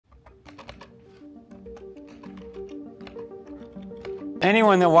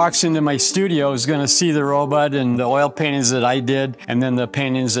Anyone that walks into my studio is going to see the robot and the oil paintings that I did, and then the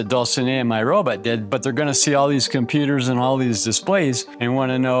paintings that Dulcinea, my robot, did. But they're going to see all these computers and all these displays and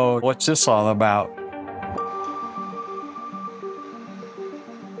want to know, what's this all about?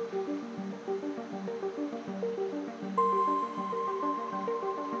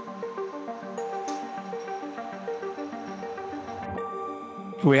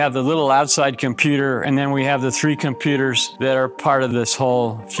 We have the little outside computer, and then we have the 3 computers that are part of this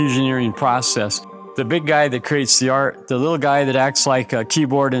whole fusioneering process. The big guy that creates the art, the little guy that acts like a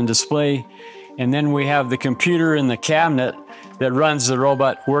keyboard and display, and then we have the computer in the cabinet that runs the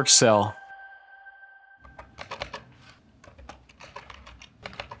robot work cell.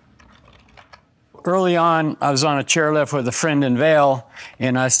 Early on, I was on a chairlift with a friend in Vail,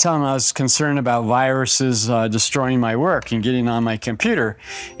 and I was telling him I was concerned about viruses destroying my work and getting on my computer.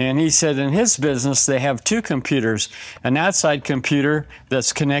 And he said in his business, they have 2 computers, an outside computer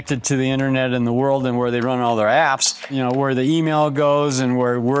that's connected to the internet and the world and where they run all their apps, you know, where the email goes and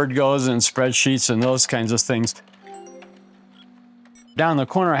where Word goes and spreadsheets and those kinds of things. Down in the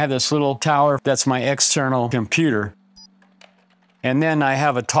corner, I have this little tower that's my external computer. And then I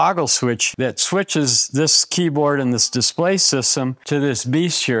have a toggle switch that switches this keyboard and this display system to this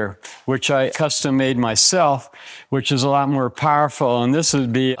beast here, which I custom made myself, which is a lot more powerful. And this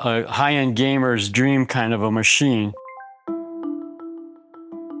would be a high-end gamer's dream kind of a machine.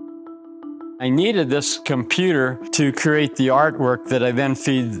 I needed this computer to create the artwork that I then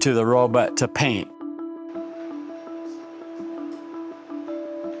feed to the robot to paint.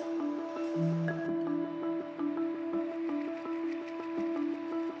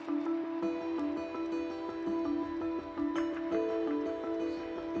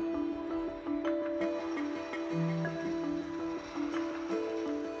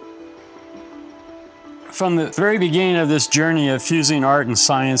 From the very beginning of this journey of fusing art and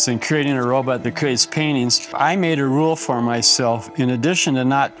science and creating a robot that creates paintings, I made a rule for myself, in addition to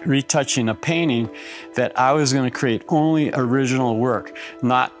not retouching a painting, that I was going to create only original work,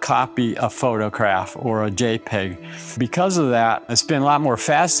 not copy a photograph or a JPEG. Because of that, it's been a lot more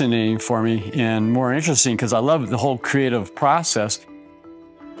fascinating for me and more interesting because I love the whole creative process.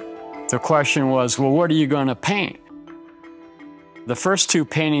 The question was, well, what are you going to paint? The first 2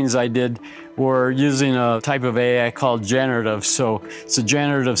 paintings I did were using a type of AI called generative. So it's a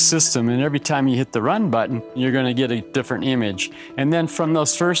generative system, and every time you hit the run button, you're going to get a different image. And then from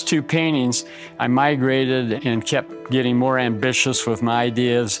those first 2 paintings, I migrated and kept getting more ambitious with my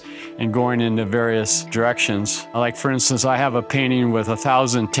ideas and going into various directions. Like, for instance, I have a painting with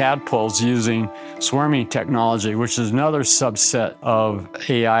 1,000 tadpoles using swarming technology, which is another subset of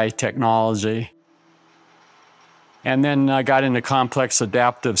AI technology. And then I got into complex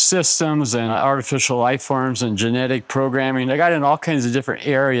adaptive systems and artificial life forms and genetic programming. I got into all kinds of different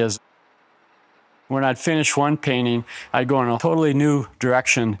areas. When I'd finish one painting, I'd go in a totally new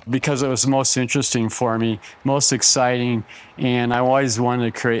direction because it was most interesting for me, most exciting, and I always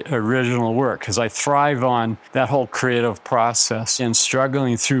wanted to create original work because I thrive on that whole creative process and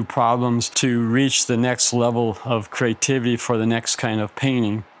struggling through problems to reach the next level of creativity for the next kind of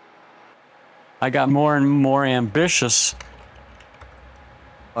painting. I got more and more ambitious.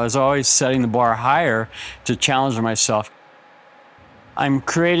 I was always setting the bar higher to challenge myself. I'm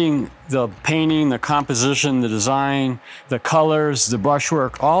creating the painting, the composition, the design, the colors, the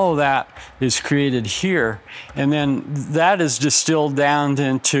brushwork, all of that is created here. And then that is distilled down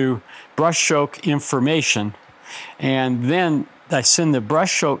into brushstroke information. And then I send the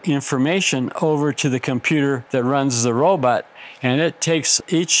brushstroke information over to the computer that runs the robot, and it takes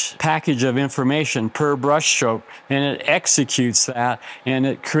each package of information per brushstroke and it executes that and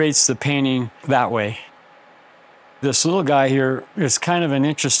it creates the painting that way. This little guy here is kind of an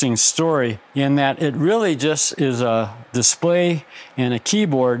interesting story in that it really just is a display and a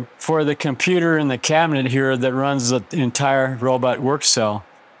keyboard for the computer in the cabinet here that runs the entire robot work cell.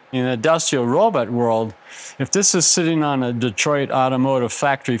 In the industrial robot world, if this is sitting on a Detroit automotive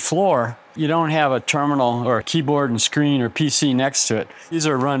factory floor, you don't have a terminal or a keyboard and screen or PC next to it. These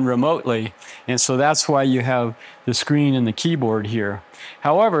are run remotely, and so that's why you have the screen and the keyboard here.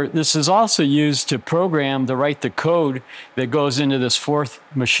 However, this is also used to program to write the code that goes into this 4th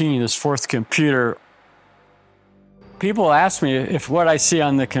machine, this 4th computer. People ask me if what I see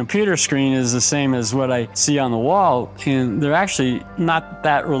on the computer screen is the same as what I see on the wall, and they're actually not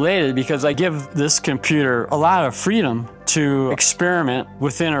that related because I give this computer a lot of freedom to experiment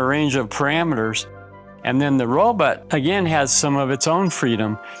within a range of parameters. And then the robot, again, has some of its own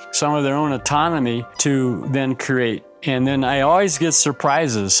freedom, some of their own autonomy to then create. And then I always get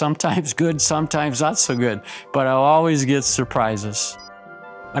surprises, sometimes good, sometimes not so good, but I'll always get surprises.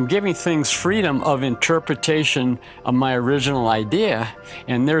 I'm giving things freedom of interpretation of my original idea,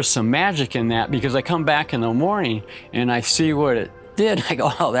 and there's some magic in that because I come back in the morning and I see what it did. I go,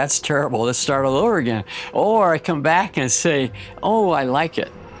 oh, that's terrible, let's start all over again. Or I come back and say, oh, I like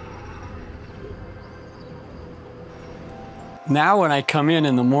it. Now when I come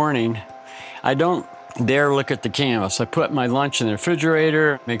in the morning, I don't dare look at the canvas. I put my lunch in the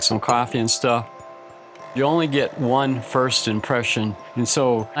refrigerator, make some coffee and stuff. You only get one first impression, and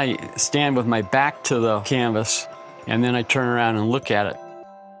so I stand with my back to the canvas, and then I turn around and look at it.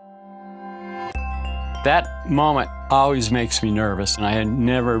 That moment always makes me nervous, and I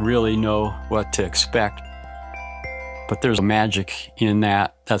never really know what to expect. But there's magic in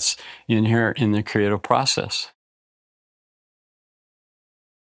that that's inherent in the creative process.